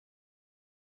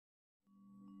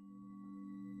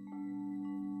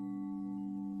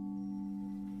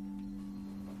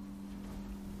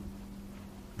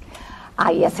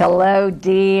Yes, hello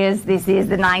dears. This is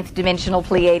the Ninth Dimensional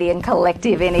Pleiadian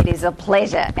Collective, and it is a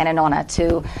pleasure and an honor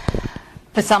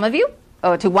for some of you,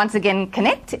 to once again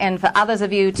connect, and for others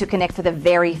of you to connect for the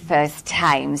very first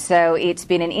time. So it's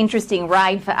been an interesting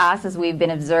ride for us as we've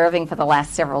been observing for the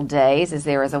last several days, as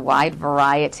there is a wide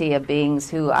variety of beings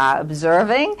who are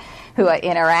observing, who are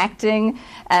interacting,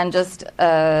 and just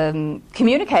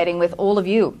communicating with all of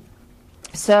you.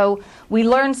 So we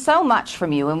learn so much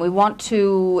from you, and we want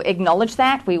to acknowledge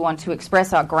that. We want to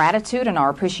express our gratitude and our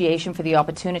appreciation for the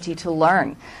opportunity to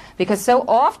learn. Because so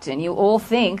often you all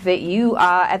think that you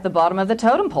are at the bottom of the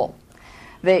totem pole,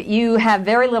 that you have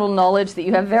very little knowledge, that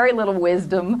you have very little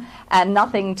wisdom, and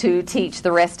nothing to teach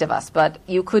the rest of us. But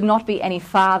you could not be any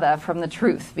farther from the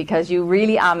truth, because you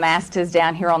really are masters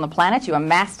down here on the planet. You are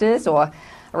masters, or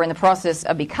in the process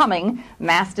of becoming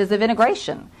masters of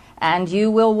integration. And you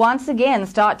will once again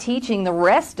start teaching the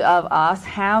rest of us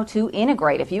how to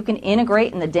integrate. If you can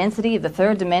integrate in the density of the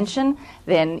third dimension,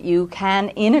 then you can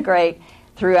integrate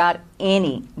throughout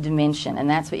any dimension. And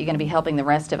that's what you're going to be helping the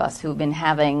rest of us who have been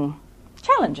having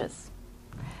challenges.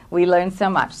 We learned so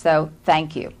much, so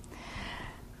thank you.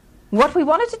 What we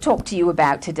wanted to talk to you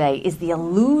about today is the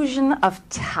illusion of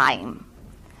time.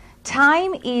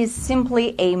 Time is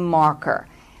simply a marker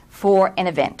for an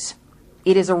event.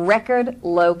 It is a record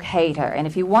locator, and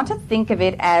if you want to think of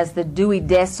it as the Dewey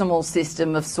Decimal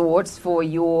System of sorts for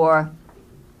your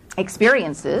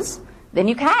experiences, then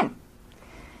you can.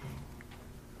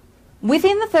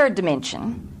 Within the third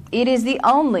dimension, it is the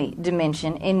only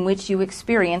dimension in which you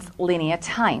experience linear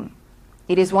time.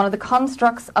 It is one of the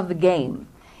constructs of the game,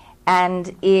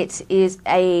 and it is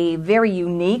a very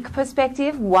unique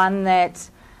perspective, one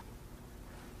that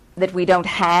we don't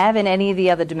have in any of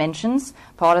the other dimensions.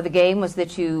 Part of the game was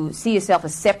that you see yourself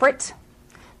as separate,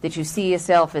 that you see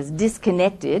yourself as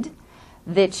disconnected,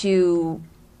 that you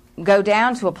go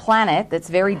down to a planet that's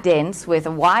very dense with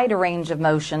a wider range of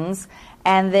motions,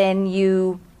 and then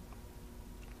you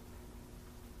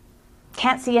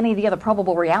can't see any of the other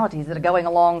probable realities that are going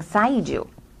alongside you.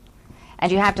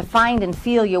 And you have to find and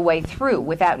feel your way through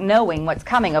without knowing what's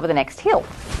coming over the next hill.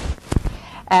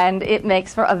 And it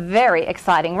makes for a very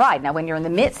exciting ride. Now, when you're in the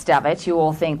midst of it, you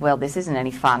all think, well, this isn't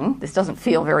any fun. This doesn't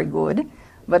feel very good.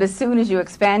 But as soon as you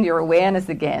expand your awareness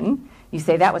again, you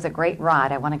say, that was a great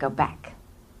ride. I want to go back.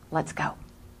 Let's go.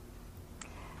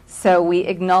 So we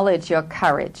acknowledge your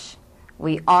courage.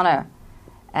 We honor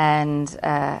and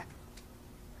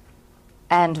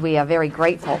we are very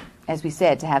grateful, as we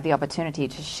said, to have the opportunity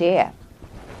to share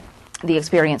the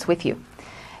experience with you.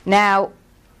 Now,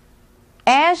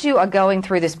 as you are going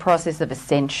through this process of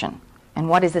ascension, and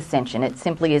what is ascension? It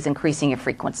simply is increasing your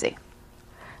frequency.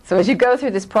 So as you go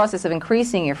through this process of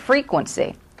increasing your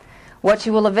frequency, what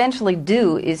you will eventually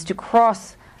do is to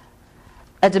cross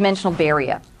a dimensional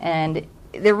barrier. And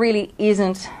there really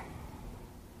isn't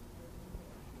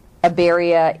a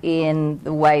barrier in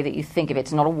the way that you think of it.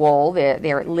 It's not a wall.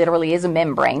 There literally is a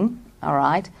membrane, all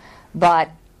right?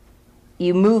 But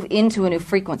you move into a new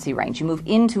frequency range. You move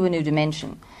into a new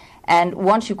dimension. And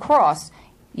once you cross,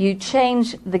 you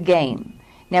change the game.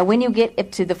 Now, when you get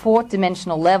up to the fourth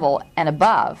dimensional level and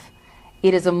above,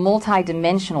 it is a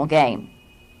multi-dimensional game.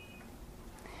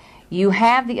 You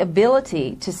have the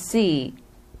ability to see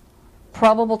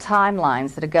probable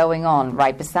timelines that are going on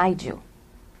right beside you.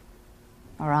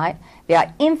 All right? There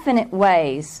are infinite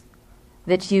ways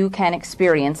that you can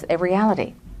experience a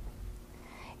reality.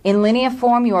 In linear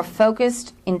form, you are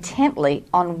focused intently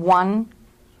on one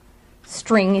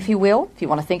string, if you will, if you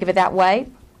want to think of it that way.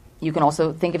 You can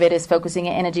also think of it as focusing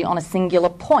your energy on a singular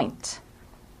point.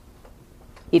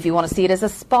 If you want to see it as a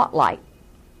spotlight,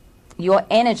 your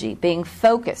energy being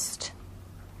focused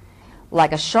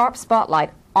like a sharp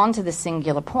spotlight onto the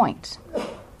singular point.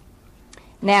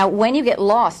 Now, when you get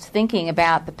lost thinking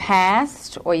about the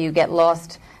past, or you get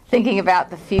lost thinking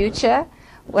about the future,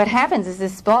 what happens is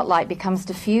this spotlight becomes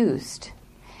diffused,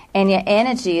 and your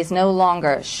energy is no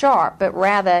longer sharp, but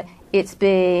rather it's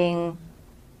being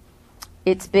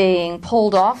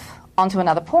pulled off onto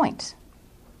another point.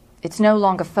 It's no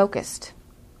longer focused.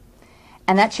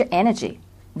 And that's your energy.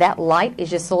 That light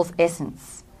is your soul's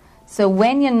essence. So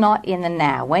when you're not in the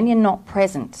now, when you're not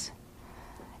present,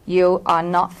 you are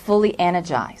not fully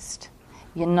energized.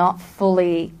 You're not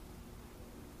fully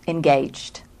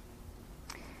engaged.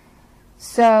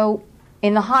 So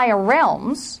in the higher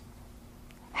realms,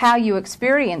 how you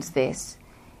experience this,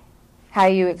 how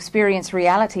you experience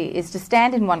reality, is to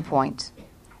stand in one point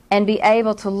and be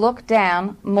able to look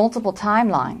down multiple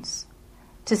timelines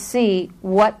to see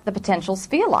what the potentials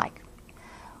feel like.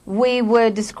 We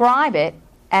would describe it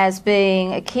as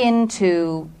being akin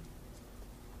to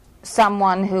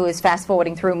someone who is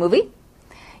fast-forwarding through a movie.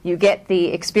 You get the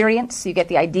experience, you get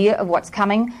the idea of what's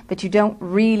coming, but you don't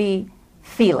really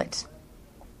feel it.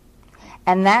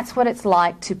 And that's what it's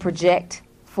like to project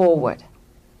forward,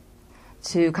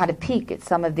 to kind of peek at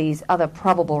some of these other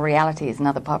probable realities and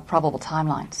other probable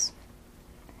timelines.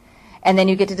 And then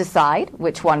you get to decide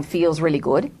which one feels really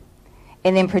good,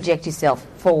 and then project yourself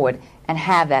forward and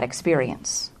have that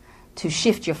experience to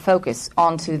shift your focus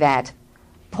onto that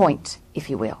point, if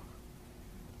you will.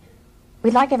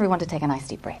 We'd like everyone to take a nice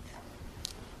deep breath.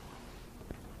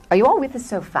 Are you all with us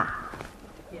so far?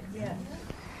 Yes.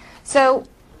 So,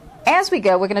 as we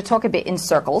go, we're going to talk a bit in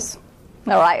circles,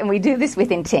 all right? And we do this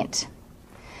with intent.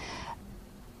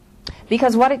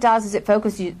 Because what it does is it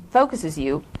focuses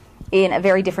you in a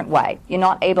very different way. You're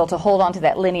not able to hold on to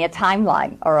that linear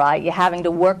timeline, all right? You're having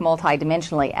to work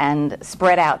multidimensionally and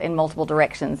spread out in multiple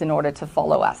directions in order to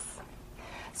follow us.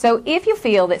 So if you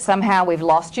feel that somehow we've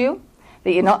lost you,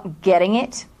 that you're not getting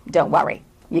it, don't worry.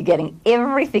 You're getting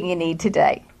everything you need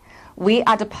today. We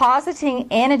are depositing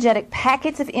energetic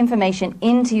packets of information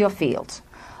into your field,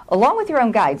 along with your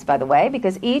own guides, by the way,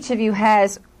 because each of you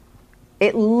has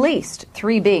at least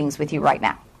 3 beings with you right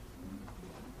now.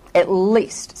 At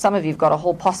least. Some of you have got a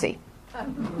whole posse.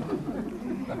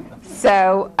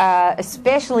 So,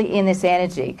 especially in this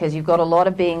energy, because you've got a lot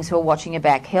of beings who are watching your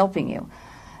back, helping you.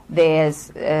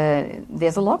 There's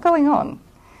a lot going on.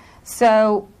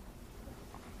 So,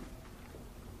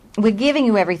 we're giving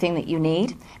you everything that you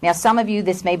need. Now, some of you,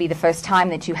 this may be the first time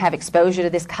that you have exposure to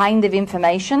this kind of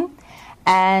information.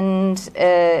 And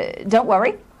don't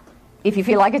worry. If you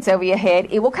feel like it's over your head,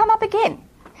 it will come up again.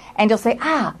 And you'll say,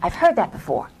 I've heard that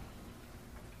before.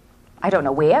 I don't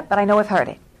know where, but I know I've heard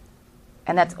it.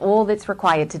 And that's all that's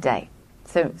required today.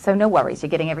 So no worries, you're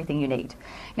getting everything you need.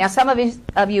 Now, some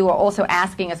of you are also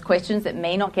asking us questions that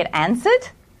may not get answered,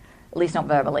 at least not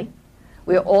verbally.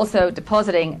 We're also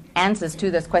depositing answers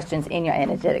to those questions in your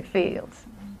energetic fields.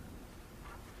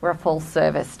 We're a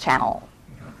full-service channel.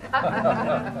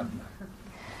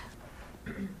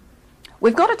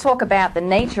 We've got to talk about the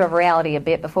nature of reality a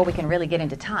bit before we can really get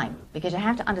into time, because you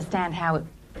have to understand how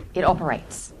it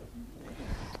operates.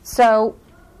 So,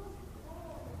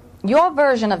 your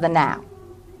version of the now,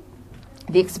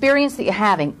 the experience that you're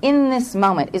having in this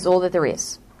moment is all that there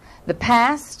is. The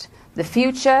past, the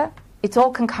future, it's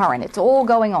all concurrent. It's all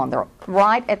going on. They're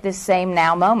right at this same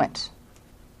now moment.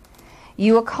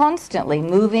 You are constantly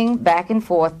moving back and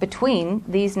forth between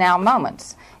these now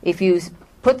moments. If you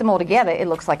put them all together, it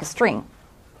looks like a string.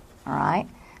 All right?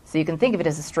 So you can think of it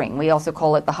as a string. We also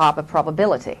call it the harp of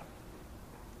probability,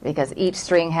 because each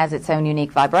string has its own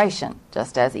unique vibration,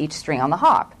 just as each string on the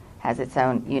harp has its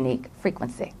own unique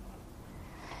frequency.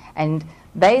 And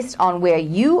based on where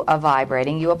you are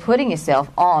vibrating, you are putting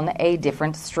yourself on a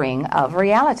different string of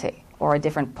reality, or a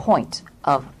different point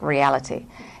of reality.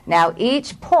 Now,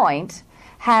 each point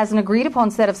has an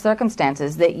agreed-upon set of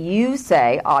circumstances that you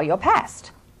say are your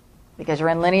past. Because you're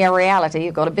in linear reality,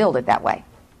 you've got to build it that way.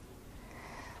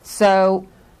 So,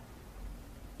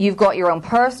 you've got your own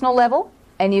personal level,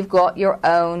 and you've got your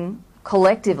own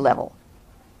collective level.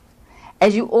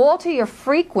 As you alter your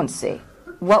frequency,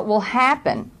 what will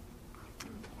happen,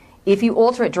 if you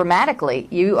alter it dramatically,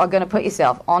 you are going to put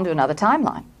yourself onto another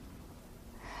timeline.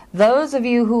 Those of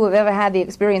you who have ever had the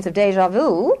experience of deja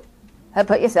vu have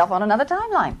put yourself on another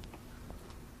timeline.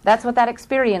 That's what that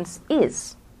experience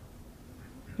is.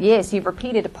 Yes, you've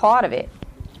repeated a part of it,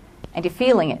 and you're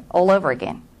feeling it all over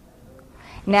again.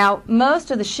 Now, most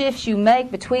of the shifts you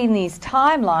make between these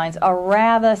timelines are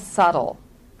rather subtle.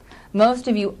 Most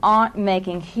of you aren't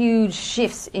making huge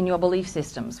shifts in your belief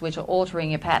systems, which are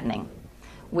altering your patterning,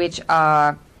 which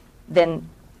are then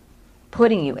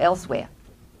putting you elsewhere.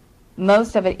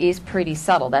 Most of it is pretty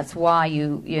subtle. That's why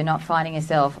you're not finding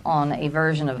yourself on a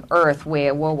version of Earth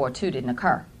where World War II didn't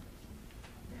occur.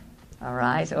 All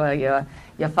right? Or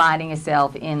you're finding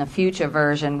yourself in a future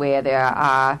version where there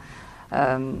are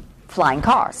flying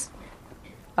cars.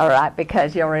 All right?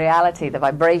 Because your reality, the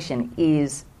vibration,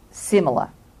 is similar.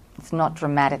 It's not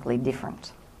dramatically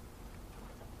different.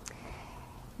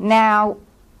 Now,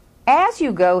 as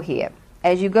you go here,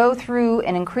 as you go through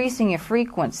and increasing your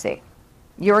frequency,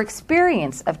 your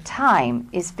experience of time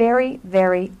is very,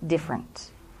 very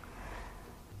different.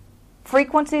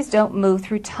 Frequencies don't move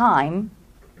through time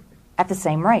at the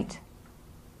same rate.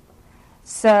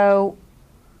 So,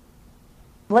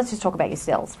 let's just talk about your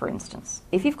cells, for instance.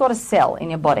 If you've got a cell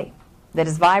in your body that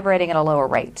is vibrating at a lower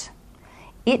rate,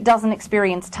 it doesn't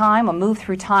experience time or move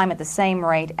through time at the same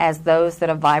rate as those that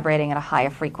are vibrating at a higher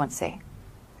frequency.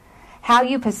 How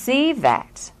you perceive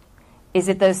that is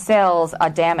that those cells are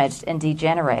damaged and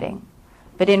degenerating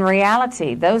But in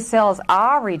reality, those cells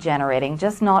are regenerating,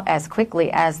 just not as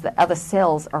quickly as the other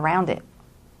cells around it.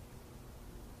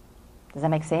 Does that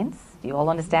make sense? Do you all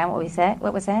understand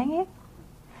what we're saying here?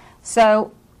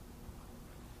 So,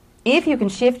 if you can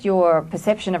shift your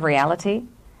perception of reality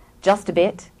just a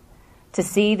bit to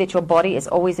see that your body is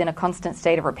always in a constant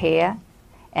state of repair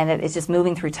and that it's just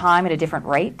moving through time at a different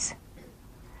rate,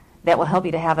 that will help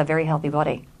you to have a very healthy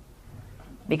body.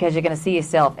 Because you're going to see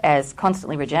yourself as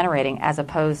constantly regenerating as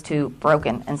opposed to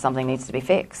broken and something needs to be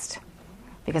fixed.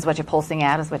 Because what you're pulsing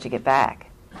out is what you get back.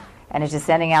 And it's just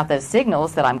sending out those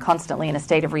signals that I'm constantly in a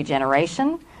state of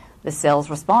regeneration. The cells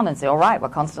respond and say, all right, we're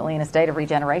constantly in a state of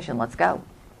regeneration, let's go.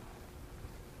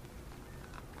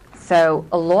 So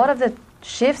a lot of the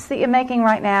shifts that you're making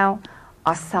right now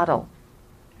are subtle.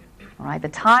 All right? The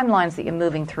timelines that you're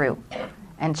moving through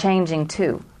and changing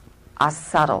to are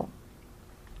subtle.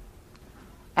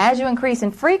 As you increase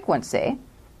in frequency,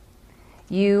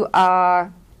 you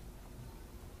are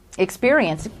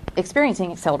experiencing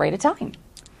accelerated time.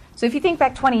 So if you think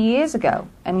back 20 years ago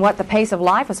and what the pace of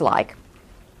life was like,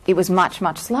 it was much,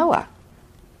 much slower.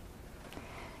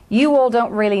 You all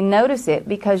don't really notice it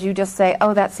because you just say,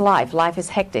 oh, that's life. Life is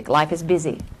hectic. Life is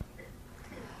busy.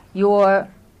 Your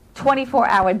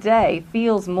 24-hour day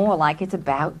feels more like it's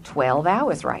about 12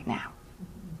 hours right now.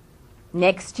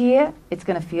 Next year, it's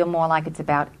going to feel more like it's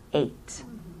about 8.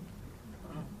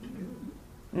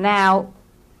 Now,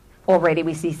 already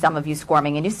we see some of you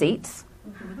squirming in your seats.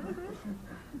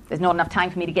 There's not enough time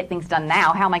for me to get things done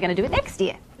now. How am I going to do it next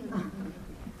year?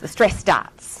 The stress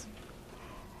starts.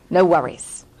 No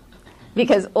worries.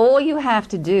 Because all you have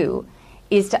to do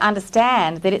is to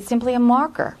understand that it's simply a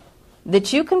marker,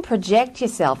 that you can project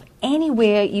yourself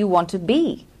anywhere you want to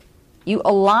be. You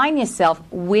align yourself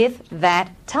with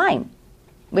that time,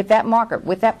 with that marker,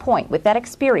 with that point, with that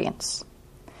experience.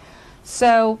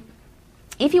 So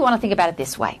if you want to think about it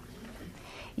this way,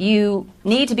 you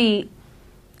need to be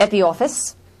at the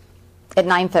office at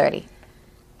 9:30.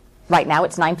 Right now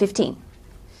it's 9:15,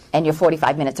 and you're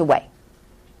 45 minutes away,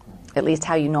 at least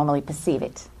how you normally perceive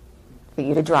it, for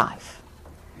you to drive.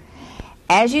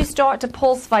 As you start to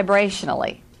pulse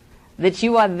vibrationally, that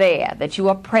you are there, that you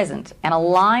are present, and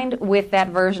aligned with that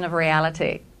version of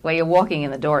reality, where you're walking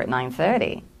in the door at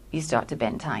 9:30, you start to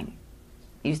bend time.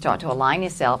 You start to align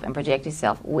yourself and project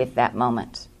yourself with that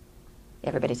moment.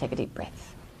 Everybody take a deep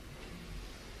breath.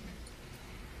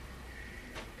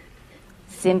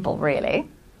 Simple, really.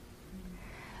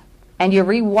 And you're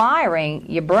rewiring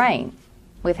your brain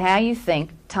with how you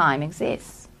think time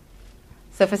exists.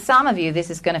 So for some of you, this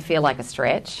is going to feel like a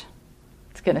stretch.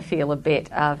 It's going to feel a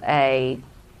bit of a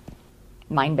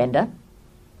mind bender.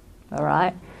 All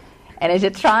right? And as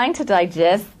you're trying to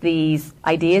digest these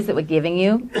ideas that we're giving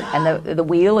you, and the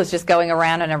wheel is just going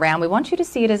around and around, we want you to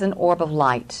see it as an orb of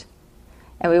light.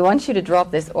 And we want you to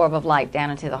drop this orb of light down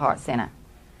into the heart center.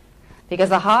 Because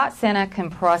the heart center can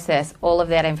process all of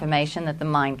that information that the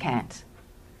mind can't.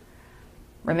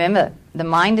 Remember, the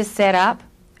mind is set up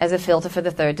as a filter for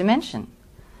the third dimension.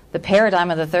 The paradigm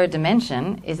of the third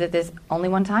dimension is that there's only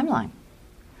one timeline.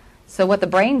 So what the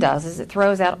brain does is it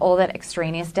throws out all that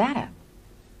extraneous data.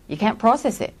 You can't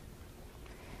process it.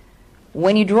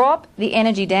 When you drop the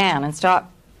energy down and start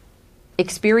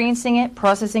experiencing it,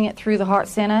 processing it through the heart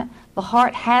center, the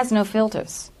heart has no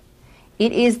filters.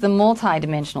 It is the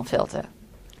multi-dimensional filter.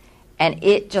 And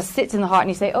it just sits in the heart and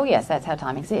you say, oh yes, that's how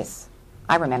time exists.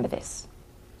 I remember this.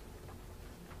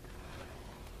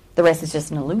 The rest is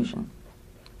just an illusion.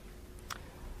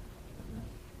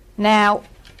 Now,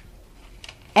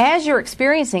 as you're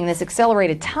experiencing this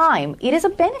accelerated time, it is a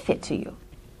benefit to you.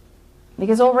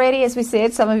 Because already, as we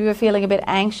said, some of you are feeling a bit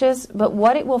anxious, but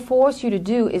what it will force you to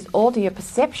do is alter your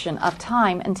perception of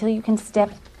time until you can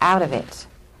step out of it.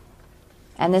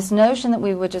 And this notion that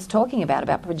we were just talking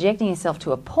about projecting yourself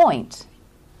to a point,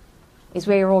 is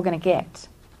where you're all going to get.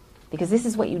 Because this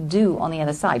is what you do on the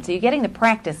other side. So you're getting the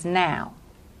practice now.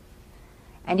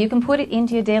 And you can put it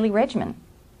into your daily regimen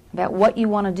about what you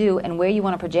want to do and where you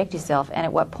want to project yourself and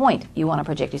at what point you want to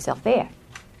project yourself there.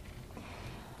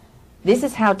 This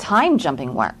is how time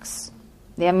jumping works.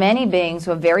 There are many beings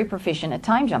who are very proficient at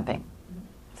time jumping.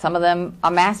 Some of them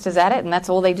are masters at it, and that's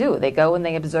all they do. They go and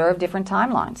they observe different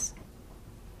timelines.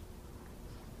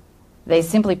 They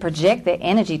simply project their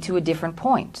energy to a different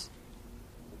point.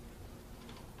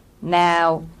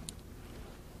 Now,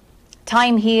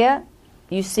 time here,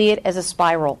 you see it as a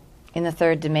spiral in the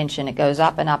third dimension. It goes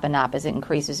up and up and up as it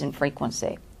increases in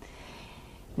frequency.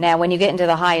 Now, when you get into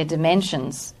the higher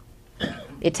dimensions,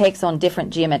 it takes on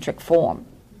different geometric form.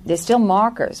 There's still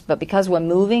markers, but because we're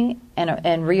moving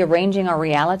and rearranging our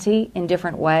reality in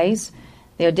different ways,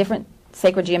 there are different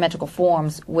sacred geometrical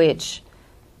forms which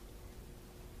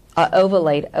are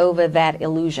overlaid over that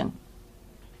illusion.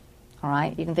 All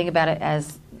right? You can think about it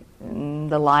as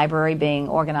the library being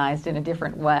organized in a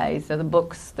different way, so the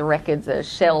books, the records are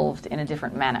shelved in a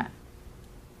different manner.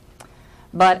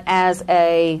 But as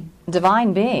a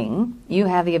divine being, you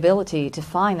have the ability to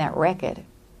find that record.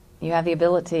 You have the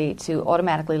ability to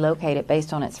automatically locate it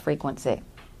based on its frequency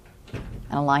and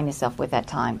align yourself with that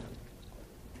time.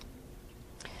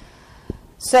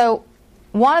 So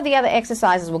one of the other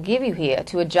exercises we'll give you here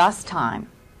to adjust time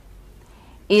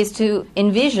is to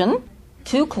envision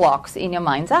 2 clocks in your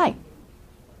mind's eye.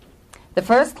 The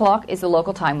first clock is the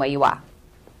local time where you are.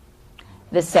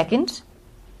 The second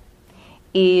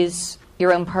is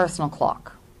your own personal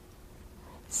clock.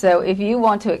 So if you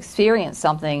want to experience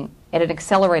something at an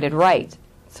accelerated rate,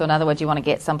 so in other words, you want to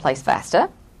get someplace faster,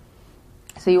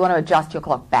 so you want to adjust your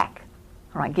clock back.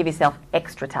 All right, give yourself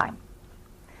extra time.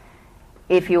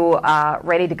 If you are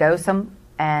ready to go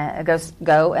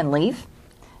and leave,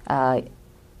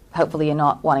 hopefully you're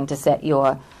not wanting to set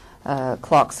your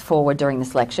clocks forward during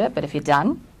this lecture, but if you're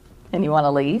done and you want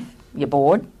to leave, you're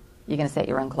bored, you're going to set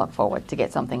your own clock forward to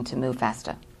get something to move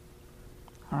faster.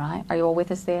 All right, are you all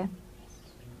with us there?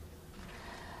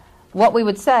 What we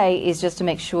would say is just to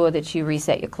make sure that you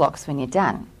reset your clocks when you're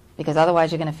done, because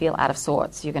otherwise you're going to feel out of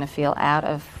sorts. You're going to feel out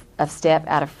of step,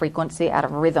 out of frequency, out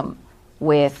of rhythm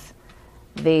with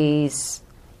these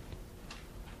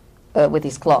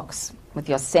clocks, with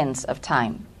your sense of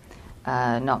time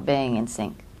not being in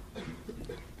sync.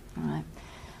 All right.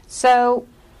 So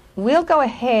we'll go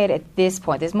ahead at this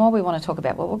point. There's more we want to talk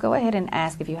about, but we'll go ahead and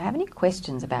ask if you have any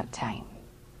questions about time.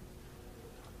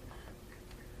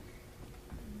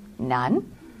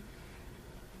 None?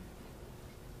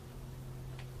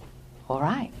 All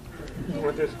right.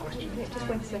 There's a question. Just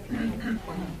 1 second.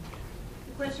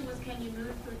 The question was, can you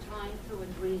move through time through a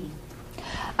dream?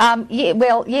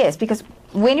 Yes, because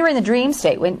when you're in the dream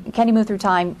state, can you move through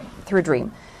time through a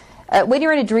dream? When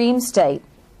you're in a dream state,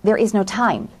 there is no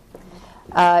time.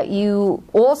 You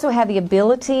also have the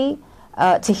ability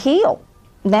to heal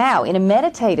now in a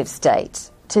meditative state,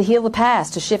 to heal the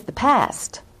past, to shift the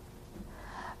past.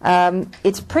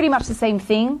 It's pretty much the same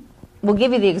thing. We'll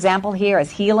give you the example here as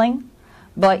healing,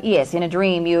 but yes, in a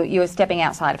dream you're stepping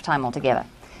outside of time altogether.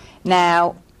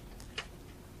 Now,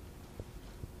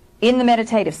 in the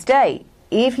meditative state,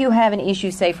 if you have an issue,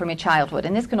 say, from your childhood,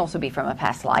 and this can also be from a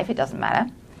past life, it doesn't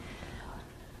matter,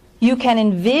 you can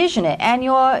envision it, and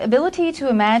your ability to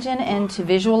imagine and to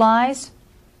visualize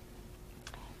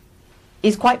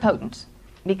is quite potent,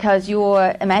 because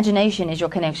your imagination is your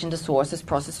connection to source as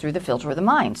processed through the filter of the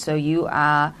mind. So you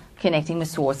are connecting with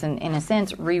source and, in a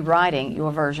sense, rewriting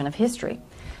your version of history.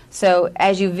 So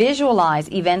as you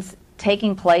visualize events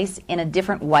taking place in a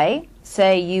different way,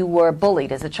 say you were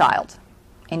bullied as a child,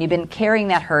 and you've been carrying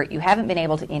that hurt, you haven't been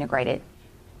able to integrate it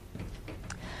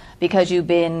because you've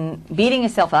been beating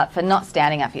yourself up for not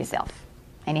standing up for yourself,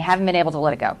 and you haven't been able to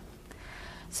let it go.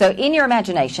 So in your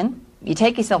imagination, you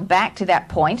take yourself back to that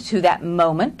point, to that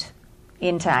moment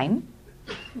in time,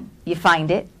 you find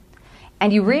it,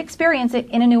 and you re-experience it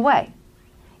in a new way.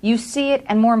 You see it,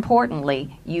 and more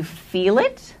importantly, you feel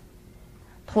it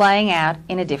playing out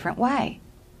in a different way.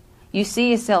 You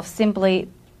see yourself simply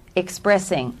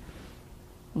expressing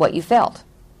what you felt.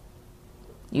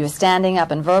 You're standing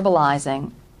up and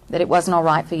verbalizing that it wasn't all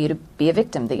right for you to be a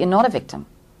victim, that you're not a victim.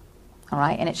 All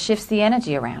right? And it shifts the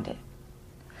energy around it.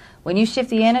 When you shift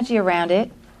the energy around it,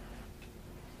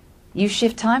 you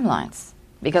shift timelines.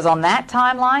 Because on that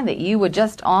timeline that you were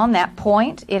just on, that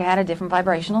point, it had a different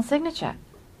vibrational signature.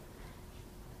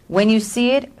 When you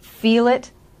see it, feel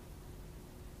it,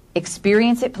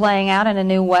 experience it playing out in a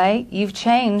new way, you've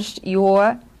changed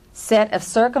your set of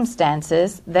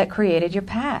circumstances that created your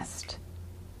past.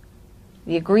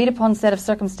 The agreed upon set of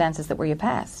circumstances that were your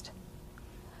past.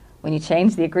 When you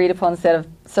change the agreed upon set of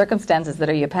circumstances that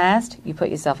are your past, you put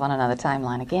yourself on another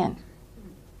timeline again.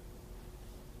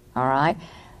 All right?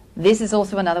 This is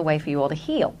also another way for you all to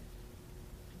heal.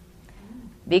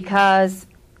 Because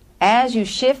as you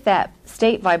shift that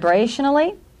state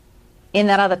vibrationally, in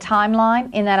that other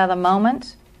timeline, in that other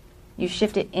moment, you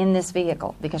shift it in this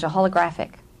vehicle because you're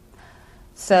holographic.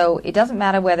 So it doesn't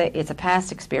matter whether it's a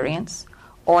past experience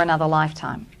or another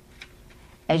lifetime.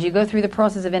 As you go through the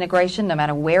process of integration, no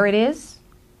matter where it is,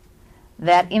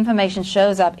 that information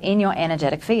shows up in your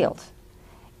energetic field.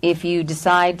 If you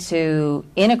decide to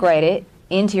integrate it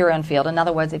into your own field, in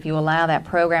other words, if you allow that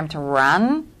program to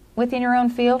run within your own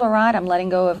field, all right, I'm letting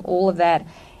go of all of that.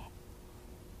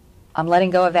 I'm letting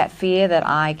go of that fear that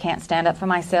I can't stand up for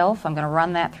myself. I'm going to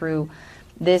run that through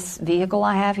this vehicle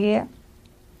I have here.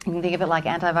 You can think of it like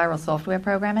antiviral software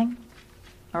programming.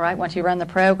 All right, once you run the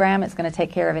program, it's going to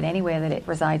take care of it anywhere that it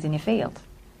resides in your field,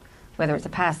 whether it's a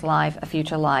past life, a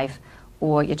future life,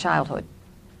 or your childhood.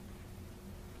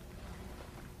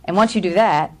 And once you do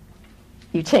that,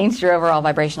 you change your overall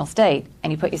vibrational state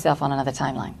and you put yourself on another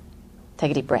timeline.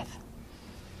 Take a deep breath.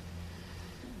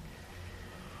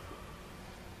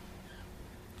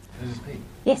 This is Pete.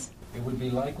 Yes? It would be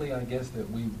likely, I guess, that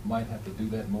we might have to do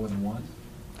that more than once?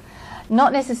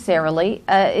 Not necessarily.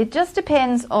 It just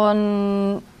depends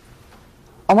on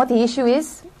what the issue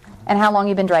is and how long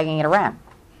you've been dragging it around,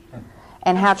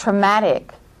 and how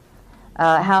traumatic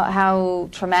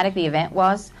the event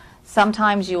was.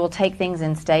 Sometimes you will take things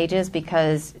in stages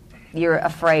because you're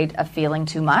afraid of feeling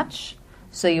too much,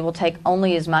 so you will take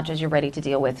only as much as you're ready to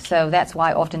deal with. So that's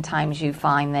why oftentimes you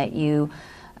find that you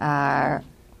are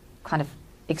kind of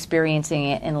experiencing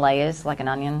it in layers like an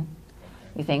onion.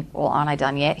 You think, well, aren't I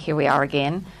done yet? Here we are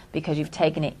again, because you've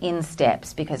taken it in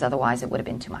steps, because otherwise it would have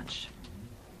been too much.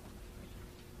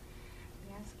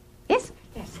 Yes?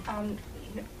 Yes.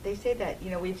 They say that,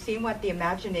 we've seen what the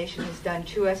imagination has done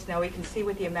to us. Now we can see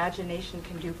what the imagination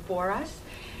can do for us.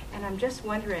 And I'm just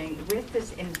wondering, with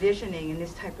this envisioning in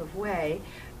this type of way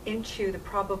into the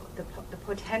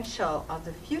potential of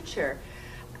the future,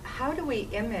 how do we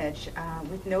image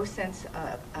with no sense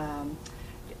of,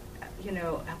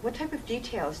 what type of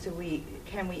details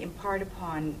can we impart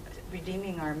upon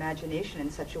redeeming our imagination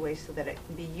in such a way so that it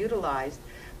can be utilized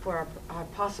for our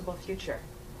possible future?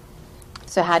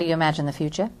 So how do you imagine the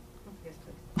future? Yes,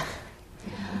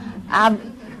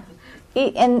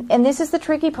 please. And this is the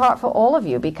tricky part for all of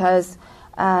you, because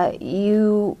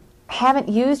you haven't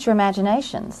used your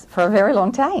imaginations for a very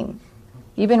long time.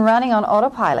 You've been running on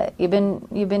autopilot.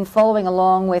 You've been following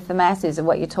along with the masses of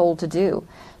what you're told to do.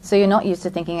 So you're not used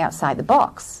to thinking outside the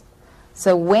box.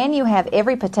 So when you have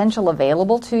every potential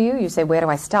available to you, you say, where do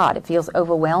I start? It feels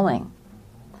overwhelming.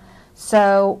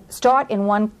 So start in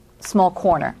one small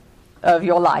corner of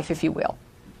your life, if you will,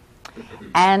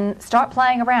 and start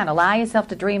playing around. Allow yourself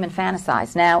to dream and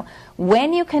fantasize. Now,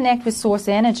 when you connect with source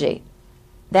energy,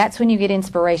 that's when you get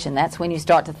inspiration. That's when you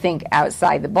start to think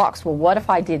outside the box. Well, what if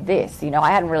I did this?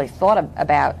 I hadn't really thought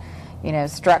about,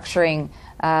 structuring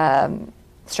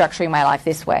my life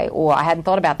this way, or I hadn't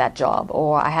thought about that job,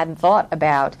 or I hadn't thought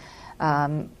about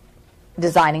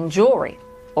designing jewelry,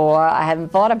 or I hadn't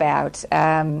thought about,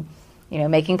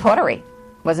 making pottery.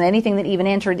 Wasn't anything that even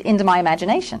entered into my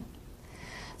imagination.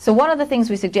 So one of the things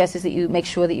we suggest is that you make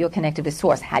sure that you're connected with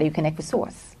source. How do you connect with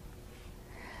source?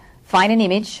 Find an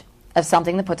image of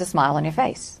something that puts a smile on your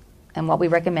face. And what we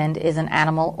recommend is an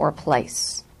animal or a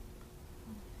place.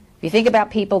 If you think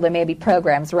about people, there may be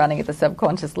programs running at the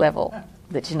subconscious level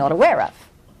that you're not aware of.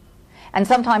 And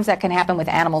sometimes that can happen with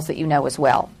animals that you know as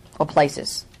well, or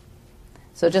places.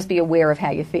 So just be aware of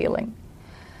how you're feeling.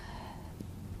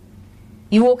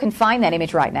 You all can find that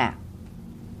image right now.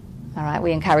 All right,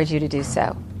 we encourage you to do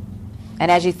so. And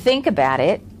as you think about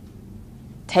it,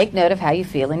 take note of how you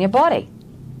feel in your body.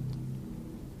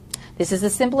 This is the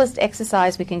simplest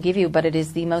exercise we can give you, but it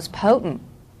is the most potent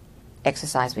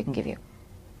exercise we can give you.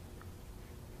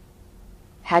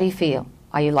 How do you feel?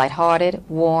 Are you lighthearted,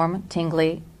 warm,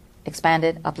 tingly,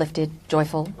 expanded, uplifted,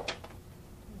 joyful?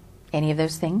 Any of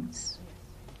those things?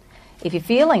 If you're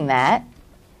feeling that,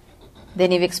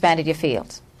 then you've expanded your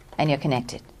field and you're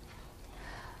connected.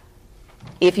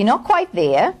 If you're not quite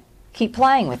there, keep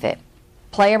playing with it.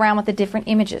 Play around with the different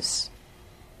images.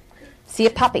 See a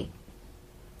puppy.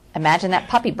 Imagine that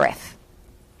puppy breath.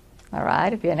 All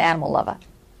right, if you're an animal lover.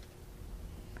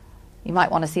 You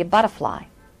might want to see a butterfly.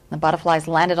 The butterfly's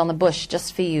landed on the bush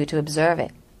just for you to observe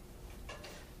it,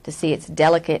 to see its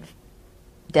delicate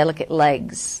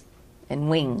legs and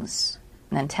wings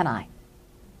and antennae.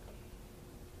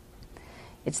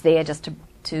 It's there just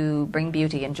to bring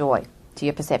beauty and joy to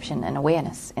your perception and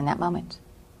awareness in that moment.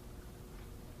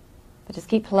 But just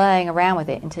keep playing around with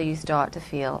it until you start to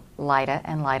feel lighter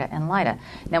and lighter and lighter.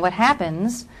 Now what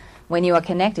happens when you are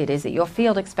connected is that your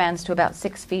field expands to about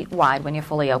 6 feet wide when you're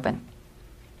fully open.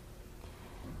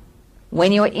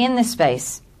 When you're in this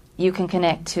space, you can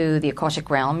connect to the Akashic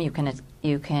realm, you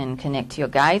can connect to your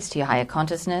guides, to your higher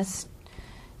consciousness,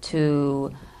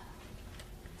 to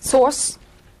source,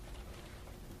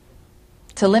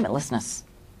 to limitlessness.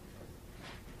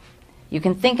 You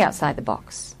can think outside the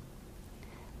box.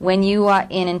 When you are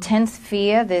in intense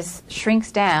fear, this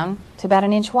shrinks down to about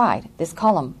 1 inch wide, this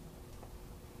column.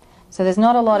 So there's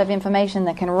not a lot of information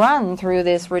that can run through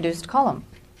this reduced column.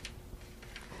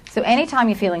 So anytime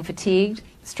you're feeling fatigued,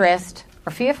 stressed,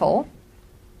 or fearful,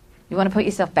 you want to put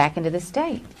yourself back into this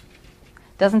state.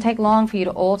 It doesn't take long for you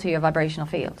to alter your vibrational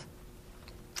field.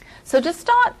 So just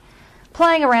start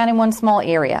playing around in one small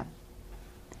area.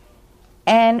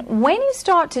 And when you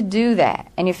start to do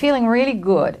that, and you're feeling really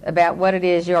good about what it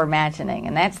is you're imagining,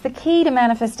 and that's the key to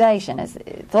manifestation, is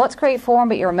thoughts create form,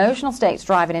 but your emotional states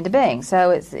drive it into being. So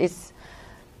it's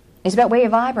about where you're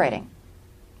vibrating.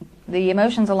 The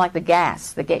emotions are like the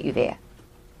gas that get you there.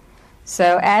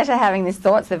 So as you're having these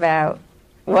thoughts about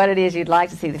what it is you'd like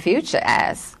to see the future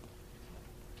as,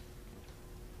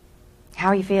 how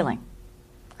are you feeling?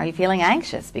 Are you feeling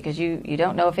anxious because you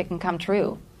don't know if it can come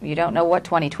true? You don't know what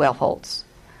 2012 holds?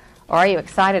 Or are you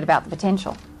excited about the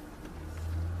potential?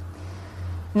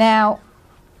 Now,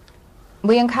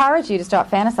 we encourage you to start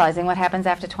fantasizing what happens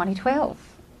after 2012.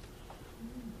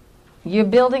 You're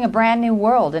building a brand new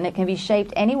world, and it can be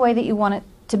shaped any way that you want it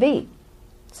to be.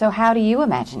 So how do you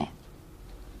imagine it?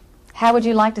 How would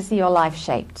you like to see your life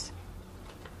shaped?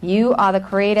 You are the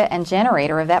creator and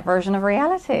generator of that version of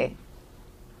reality.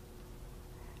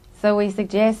 So we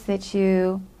suggest that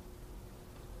you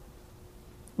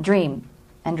dream,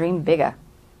 and dream bigger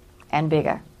and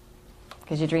bigger,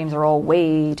 because your dreams are all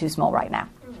way too small right now.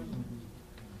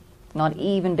 Not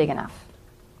even big enough.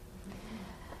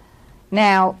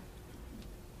 Now,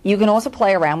 you can also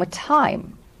play around with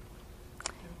time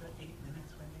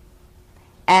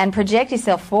and project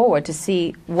yourself forward to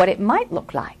see what it might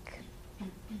look like.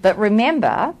 But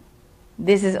remember,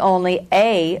 this is only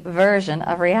a version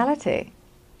of reality.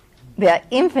 There are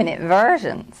infinite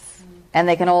versions. And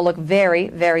they can all look very,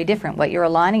 very different. What you're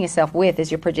aligning yourself with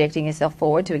is you're projecting yourself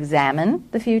forward to examine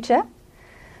the future,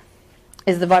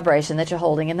 is the vibration that you're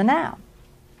holding in the now.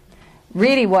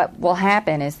 Really what will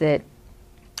happen is that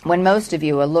when most of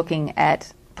you are looking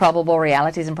at probable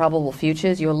realities and probable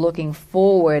futures, you're looking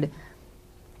forward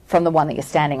from the one that you're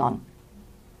standing on.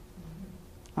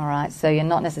 All right, so you're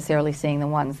not necessarily seeing the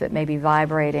ones that may be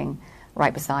vibrating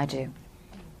right beside you.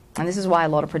 And this is why a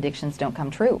lot of predictions don't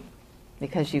come true,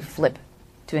 because you flip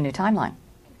to a new timeline.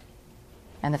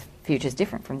 And the future's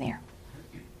different from there.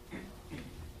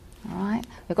 All right,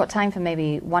 we've got time for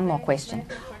maybe one more question.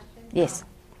 Can I ask a question? Yes.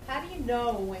 How do you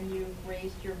know when you've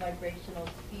raised your vibrational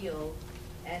field,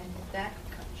 and does that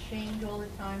change all the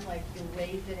time? Like you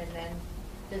raise it and then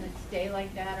does it stay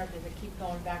like that, or does it keep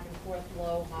going back and forth,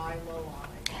 low, high, low,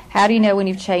 high? How do you know when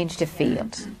you've changed your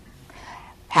field?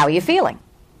 How are you feeling?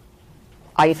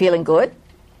 Are you feeling good?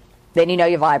 Then you know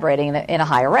you're vibrating in a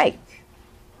higher rate.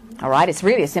 All right, it's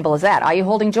really as simple as that. Are you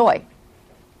holding joy?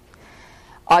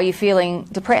 Are you feeling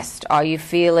depressed? Are you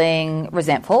feeling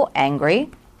resentful,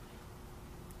 angry,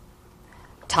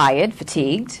 tired,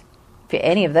 fatigued? If you're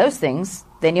any of those things,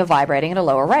 then you're vibrating at a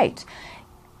lower rate.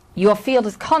 Your field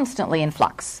is constantly in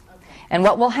flux. And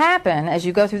what will happen as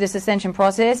you go through this ascension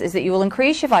process is that you will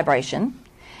increase your vibration.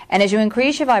 And as you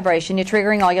increase your vibration, you're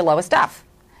triggering all your lower stuff.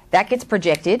 That gets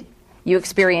projected, you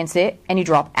experience it, and you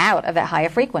drop out of that higher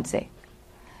frequency.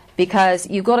 Because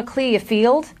you've got to clear your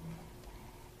field,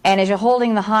 and as you're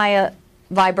holding the higher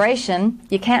vibration,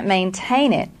 you can't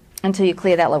maintain it until you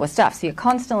clear that lower stuff. So you're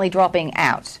constantly dropping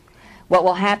out. What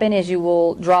will happen is you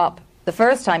will drop, the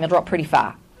first time you'll drop pretty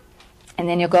far. And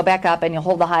then you'll go back up and you'll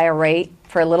hold the higher rate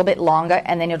for a little bit longer,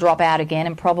 and then you'll drop out again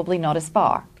and probably not as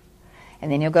far.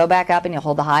 And then you'll go back up and you'll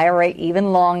hold the higher rate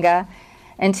even longer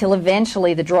until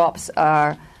eventually the drops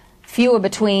are fewer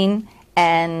between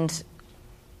and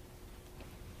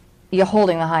you're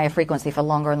holding the higher frequency for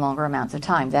longer and longer amounts of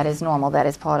time. That is normal. That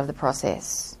is part of the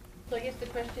process. So I guess the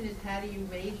question is, how do you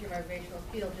raise your vibrational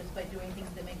field? Just by doing things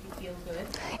that make you feel good?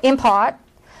 In part,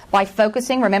 by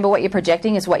focusing, remember what you're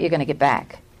projecting is what you're going to get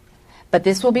back. But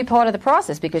this will be part of the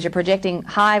process because you're projecting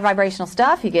high vibrational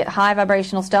stuff. You get high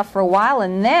vibrational stuff for a while,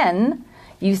 and then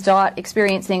you start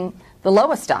experiencing the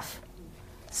lower stuff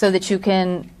so that you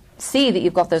can see that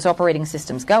you've got those operating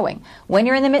systems going. When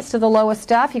you're in the midst of the lower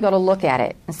stuff, you've got to look at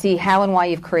it and see how and why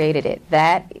you've created it.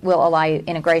 That will allow you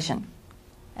integration.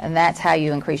 And that's how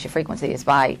you increase your frequency, is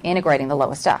by integrating the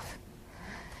lower stuff.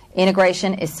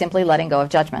 Integration is simply letting go of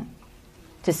judgment,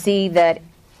 to see that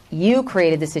you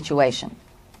created the situation.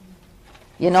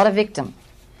 You're not a victim.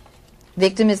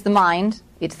 Victim is the mind.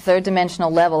 It's a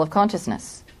third-dimensional level of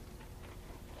consciousness.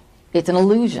 It's an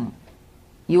illusion.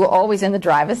 You were always in the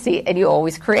driver's seat, and you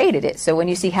always created it. So when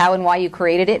you see how and why you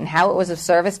created it and how it was of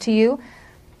service to you,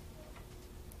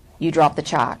 you drop the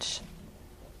charge.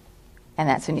 And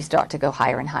that's when you start to go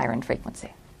higher and higher in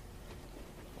frequency.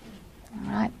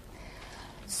 All right.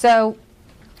 So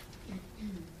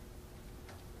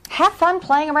have fun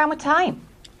playing around with time.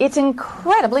 It's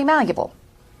incredibly malleable.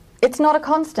 It's not a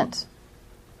constant.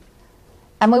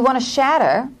 And we want to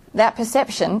shatter that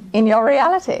perception in your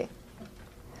reality.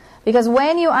 Because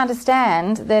when you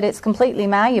understand that it's completely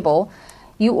malleable,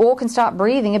 you all can start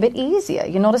breathing a bit easier.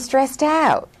 You're not as stressed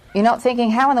out. You're not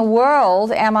thinking, how in the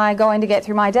world am I going to get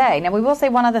through my day? Now, we will say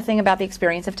one other thing about the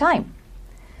experience of time.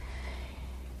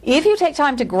 If you take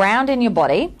time to ground in your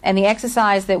body, and the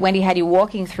exercise that Wendy had you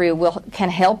walking through can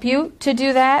help you to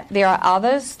do that. There are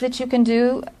others that you can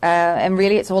do, and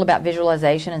really it's all about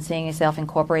visualization and seeing yourself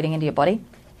incorporating into your body.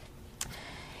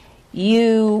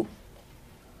 You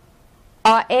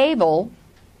are able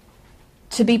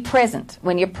to be present.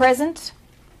 When you're present,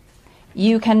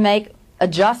 you can make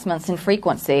adjustments in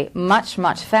frequency much,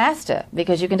 much faster,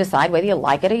 because you can decide whether you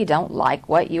like it or you don't like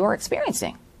what you are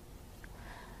experiencing.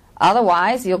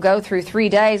 Otherwise, you'll go through 3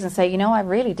 days and say, you know, I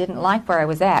really didn't like where I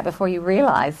was at, before you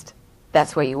realized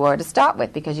that's where you were to start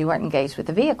with, because you weren't engaged with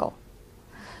the vehicle.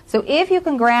 So if you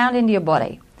can ground into your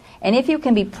body, and if you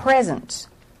can be present,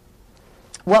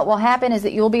 what will happen is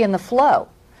that you'll be in the flow.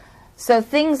 So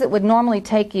things that would normally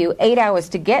take you 8 hours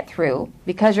to get through,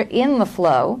 because you're in the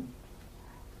flow,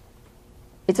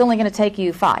 it's only going to take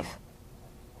you 5.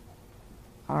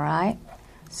 All right?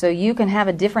 So you can have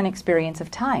a different experience of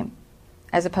time,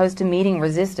 as opposed to meeting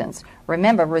resistance.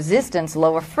 Remember, resistance,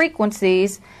 lower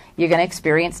frequencies, you're going to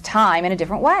experience time in a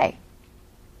different way.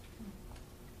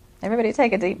 Everybody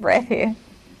take a deep breath here.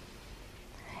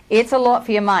 It's a lot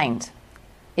for your mind.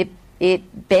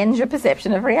 It bends your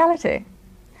perception of reality.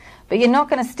 But you're not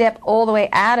going to step all the way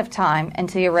out of time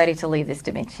until you're ready to leave this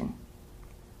dimension.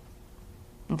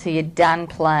 Until you're done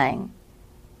playing.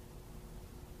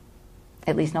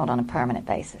 At least not on a permanent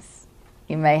basis.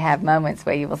 You may have moments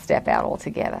where you will step out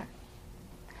altogether.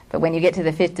 But when you get to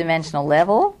the 5th dimensional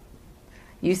level,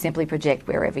 you simply project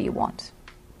wherever you want.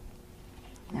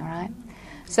 All right?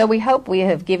 So we hope we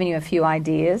have given you a few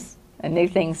ideas and new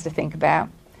things to think about.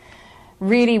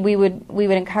 Really, we would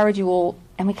encourage you all,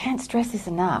 and we can't stress this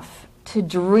enough, to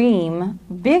dream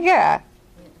bigger.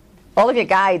 All of your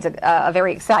guides are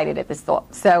very excited at this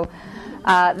thought. So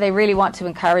they really want to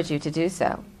encourage you to do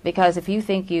so. Because if you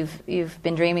think you've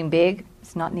been dreaming big,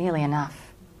 it's not nearly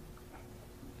enough.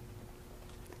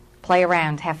 Play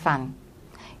around, have fun.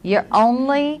 Your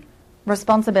only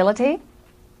responsibility,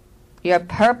 your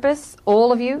purpose,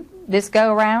 all of you, this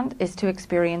go around, is to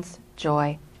experience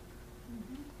joy.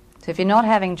 So if you're not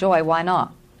having joy, why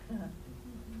not?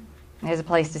 There's a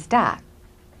place to start.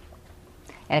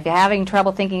 And if you're having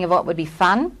trouble thinking of what would be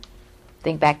fun,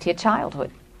 think back to your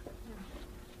childhood.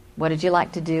 What did you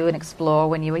like to do and explore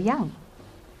when you were young?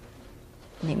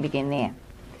 You can begin there.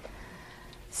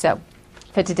 So,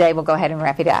 for today, we'll go ahead and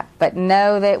wrap it up. But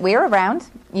know that we're around.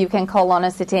 You can call on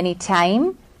us at any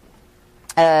time.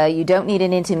 You don't need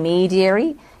an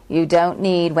intermediary. You don't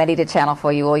need Wendy to channel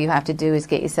for you. All you have to do is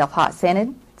get yourself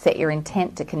heart-centered, set your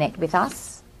intent to connect with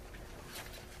us.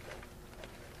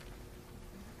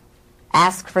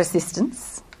 Ask for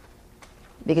assistance,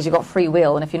 because you've got free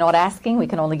will, and if you're not asking, we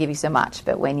can only give you so much.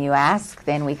 But when you ask,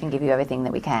 then we can give you everything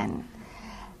that we can.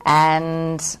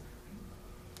 And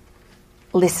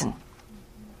listen.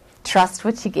 Trust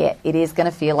what you get. It is going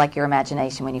to feel like your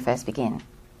imagination when you first begin.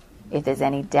 If there's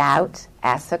any doubt,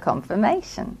 ask for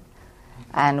confirmation.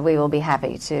 And we will be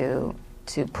happy to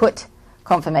put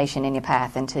confirmation in your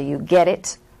path until you get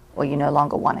it or you no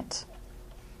longer want it.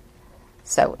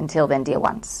 So until then, dear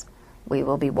ones, we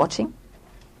will be watching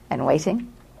and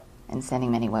waiting and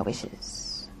sending many well wishes.